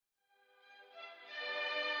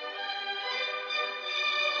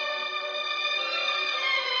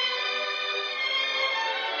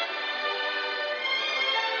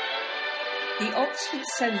The Oxford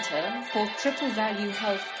Centre for Triple Value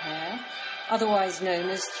Healthcare, otherwise known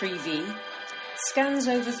as 3V, scans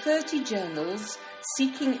over 30 journals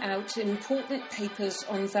seeking out important papers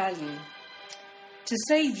on value. To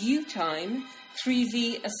save you time,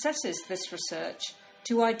 3V assesses this research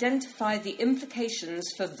to identify the implications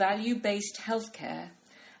for value-based healthcare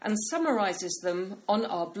and summarises them on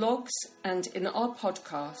our blogs and in our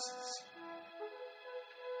podcasts.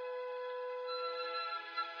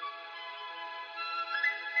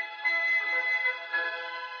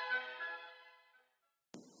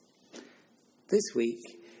 This week,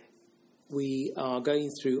 we are going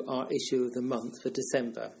through our issue of the month for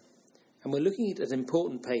December, and we're looking at an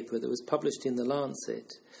important paper that was published in The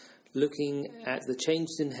Lancet, looking at the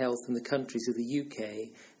changes in health in the countries of the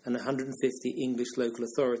UK and 150 English local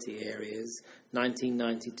authority areas,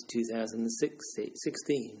 1990 to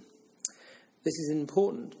 2016. This is an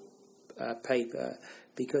important paper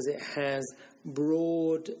because it has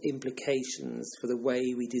broad implications for the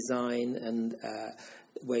way we design and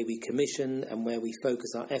way we commission and where we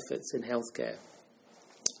focus our efforts in healthcare.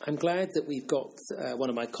 I'm glad that we've got one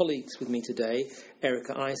of my colleagues with me today,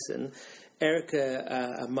 Erica Eisen.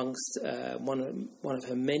 Erica, amongst one of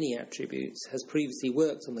her many attributes, has previously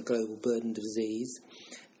worked on the global burden of disease,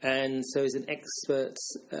 and so is an expert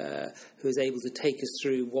who is able to take us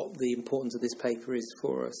through what the importance of this paper is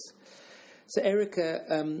for us. So, Erica,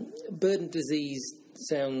 burden of disease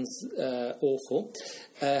sounds awful,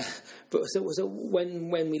 but so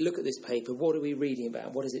when we look at this paper, what are we reading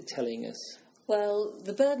about? What is it telling us? Well,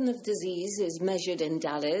 the burden of disease is measured in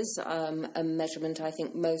DALYs, a measurement I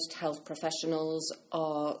think most health professionals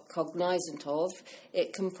are cognizant of.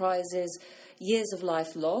 It comprises years of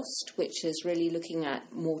life lost, which is really looking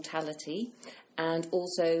at mortality, and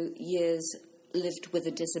also years lived with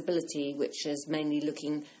a disability, which is mainly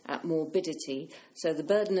looking at morbidity. So the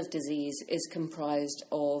burden of disease is comprised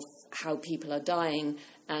of how people are dying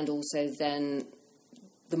and also then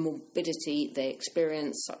the morbidity they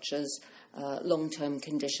experience, such as long-term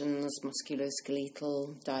conditions,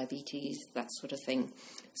 musculoskeletal, diabetes, that sort of thing.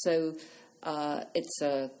 So it's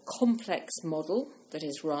a complex model that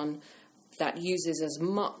is run that uses as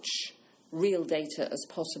much real data as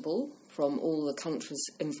possible from all the countries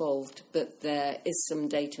involved, but there is some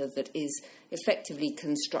data that is effectively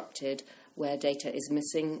constructed where data is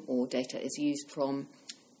missing or data is used from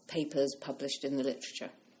papers published in the literature.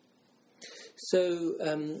 So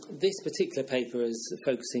this particular paper is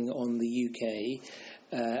focusing on the UK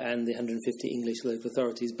and the 150 English local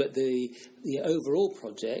authorities, but the overall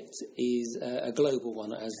project is a global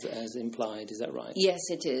one, as implied. Is that right? Yes,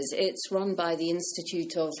 it is. It's run by the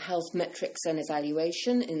Institute of Health Metrics and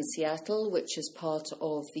Evaluation in Seattle, which is part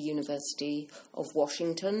of the University of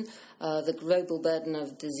Washington. The Global Burden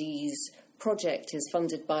of Disease project is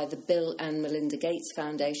funded by the Bill and Melinda Gates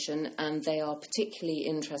Foundation, and they are particularly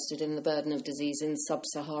interested in the burden of disease in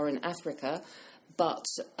sub-Saharan Africa. But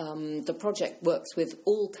the project works with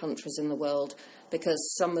all countries in the world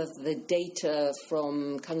because some of the data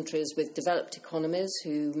from countries with developed economies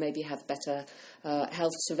who maybe have better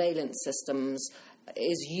health surveillance systems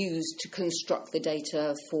is used to construct the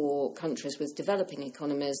data for countries with developing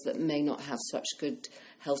economies that may not have such good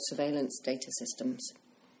health surveillance data systems.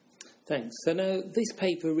 Thanks. So now this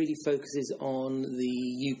paper really focuses on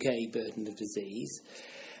the UK burden of disease,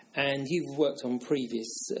 and you've worked on previous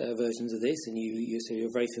versions of this, and so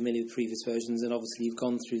you're very familiar with previous versions, and obviously you've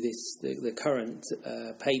gone through this, the current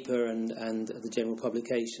paper and the general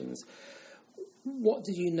publications. What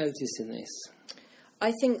did you notice in this?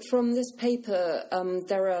 I think from this paper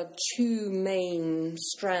there are two main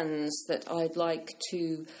strands that I'd like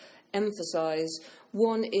to emphasise.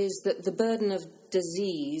 One is that the burden of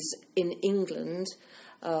disease in England,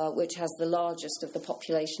 which has the largest of the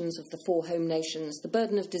populations of the four home nations, the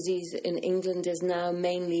burden of disease in England is now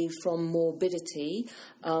mainly from morbidity,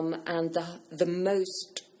 and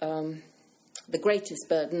the greatest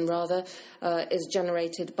burden, is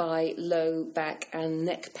generated by low back and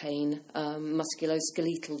neck pain,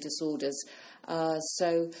 musculoskeletal disorders.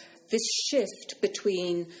 So this shift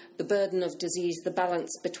between the burden of disease, the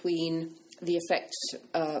balance between the effect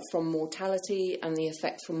from mortality and the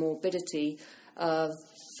effect from morbidity,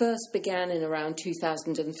 first began in around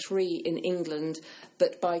 2003 in England,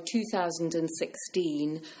 but by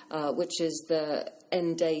 2016, which is the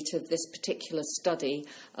end date of this particular study,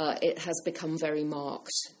 it has become very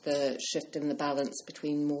marked, the shift in the balance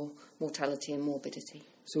between mortality and morbidity.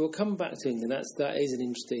 So we'll come back to England. That is an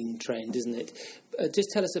interesting trend, isn't it?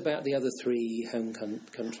 Just tell us about the other three home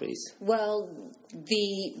countries. Well,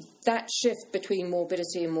 that shift between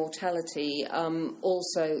morbidity and mortality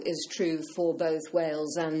also is true for both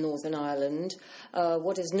Wales and Northern Ireland.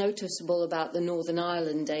 What is noticeable about the Northern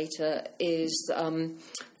Ireland data is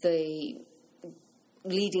the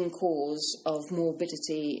leading cause of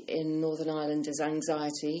morbidity in Northern Ireland is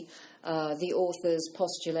anxiety. The authors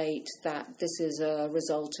postulate that this is a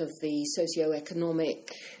result of the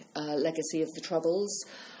socio-economic legacy of the Troubles.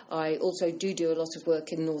 I also do a lot of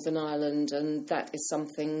work in Northern Ireland, and that is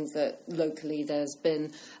something that locally there's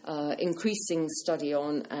been increasing study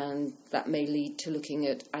on, and that may lead to looking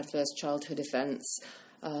at adverse childhood events,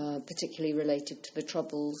 particularly related to the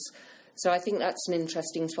Troubles. So I think that's an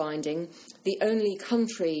interesting finding. The only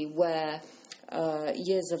country where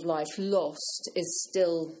years of life lost is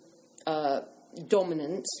still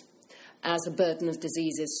dominant as a burden of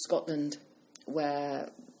disease is Scotland,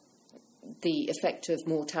 where the effect of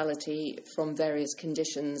mortality from various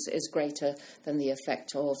conditions is greater than the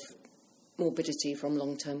effect of morbidity from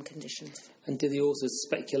long-term conditions. And do the authors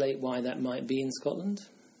speculate why that might be in Scotland?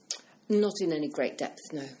 Not in any great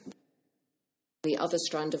depth, no. The other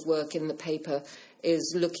strand of work in the paper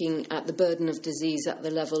is looking at the burden of disease at the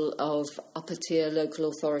level of upper-tier local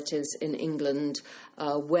authorities in England,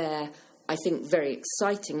 where I think very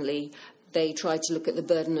excitingly they try to look at the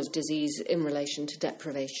burden of disease in relation to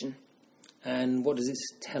deprivation. And what does this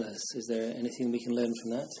tell us? Is there anything we can learn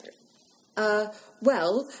from that?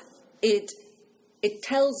 Well, it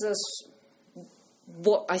tells us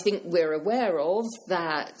what I think we're aware of,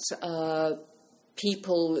 that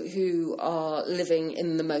people who are living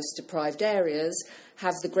in the most deprived areas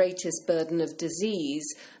have the greatest burden of disease.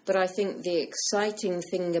 But I think the exciting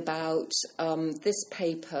thing about this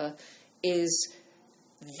paper is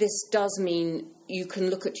this does mean you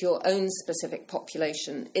can look at your own specific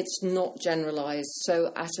population. It's not generalised.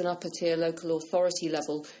 So at an upper-tier local authority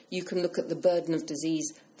level, you can look at the burden of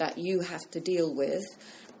disease that you have to deal with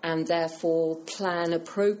and therefore plan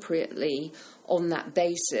appropriately on that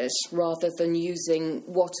basis, rather than using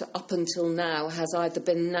what up until now has either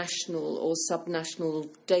been national or subnational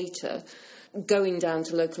data. Going down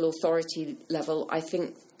to local authority level, I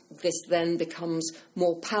think this then becomes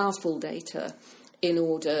more powerful data in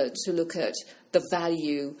order to look at the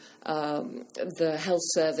value the health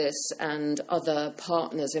service and other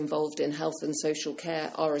partners involved in health and social care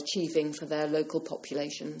are achieving for their local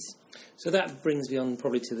populations. So that brings me on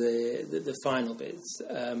probably to the final bits.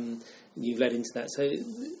 You've led into that. So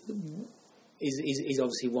is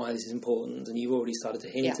obviously why this is important, and you've already started to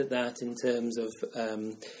hint at that in terms of,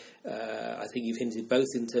 I think you've hinted both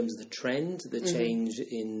in terms of the trend, the change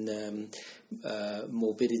in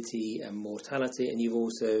morbidity and mortality, and you've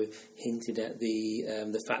also hinted at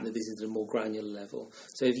the fact that this is at a more granular level.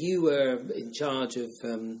 So if you were in charge of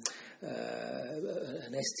an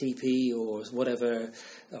STP or whatever,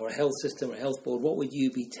 or a health system or a health board, what would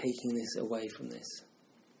you be taking this away from this?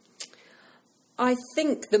 I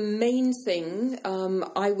think the main thing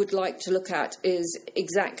I would like to look at is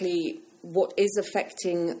exactly what is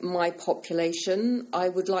affecting my population. I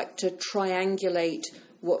would like to triangulate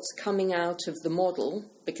what's coming out of the model,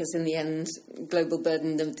 because in the end, global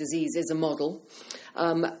burden of disease is a model.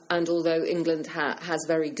 And although England has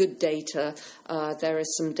very good data, there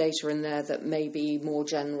is some data in there that may be more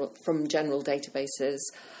general, from general databases.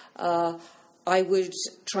 I would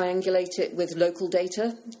triangulate it with local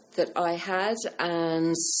data that I had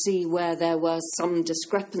and see where there were some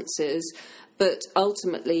discrepancies, but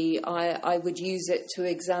ultimately I would use it to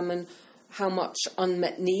examine how much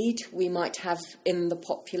unmet need we might have in the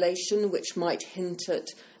population, which might hint at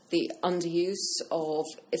the underuse of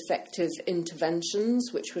effective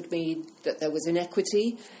interventions, which would mean that there was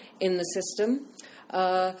inequity in the system.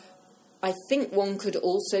 I think one could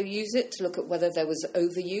also use it to look at whether there was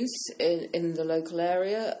overuse in the local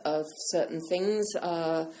area of certain things.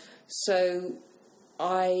 So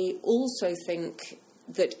I also think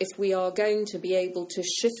that if we are going to be able to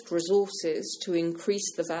shift resources to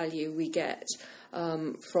increase the value we get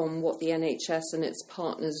from what the NHS and its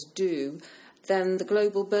partners do, then the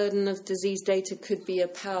global burden of disease data could be a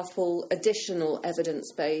powerful additional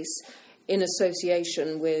evidence base in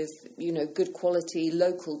association with, good quality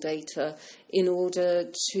local data in order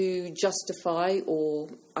to justify or,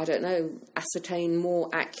 ascertain more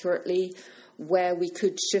accurately where we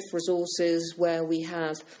could shift resources, where we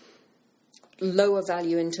have lower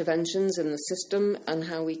value interventions in the system, and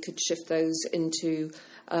how we could shift those into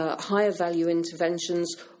higher value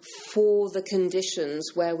interventions for the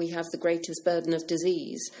conditions where we have the greatest burden of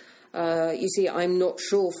disease. You see, I'm not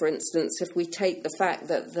sure, for instance, if we take the fact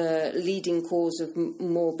that the leading cause of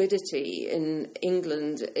morbidity in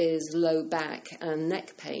England is low back and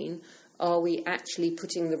neck pain, are we actually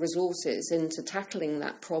putting the resources into tackling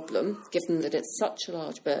that problem, given that it's such a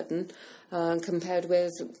large burden, compared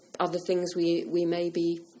with other things we may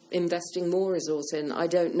be investing more resource in? I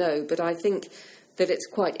don't know, but I think that it's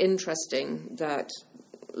quite interesting that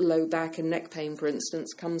low back and neck pain, for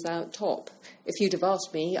instance, comes out top. If you'd have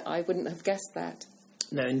asked me, I wouldn't have guessed that.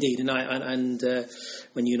 No, indeed, and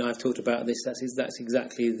when you and I have talked about this, that's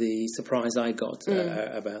exactly the surprise I got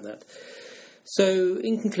about that. So,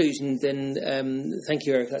 in conclusion, then, thank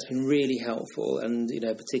you, Eric. That's been really helpful, and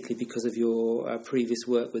particularly because of your previous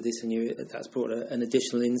work with this, and that's brought an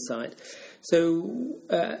additional insight. So,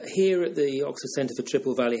 here at the Oxford Centre for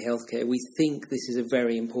Triple Valley Healthcare, we think this is a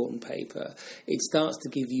very important paper. It starts to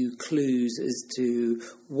give you clues as to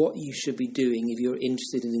what you should be doing if you're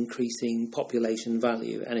interested in increasing population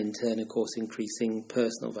value, and in turn, of course, increasing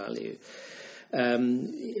personal value.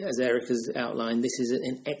 As Eric has outlined, this is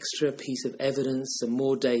an extra piece of evidence, some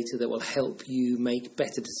more data that will help you make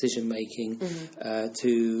better decision making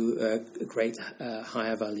to create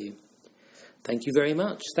higher value. Thank you very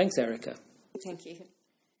much. Thanks, Erica. Thank you.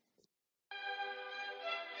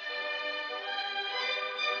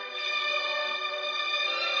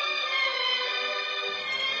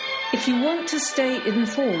 If you want to stay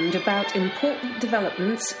informed about important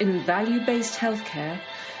developments in value-based healthcare,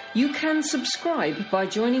 you can subscribe by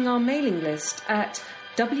joining our mailing list at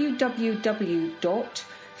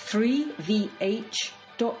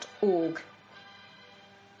www.3vh.org.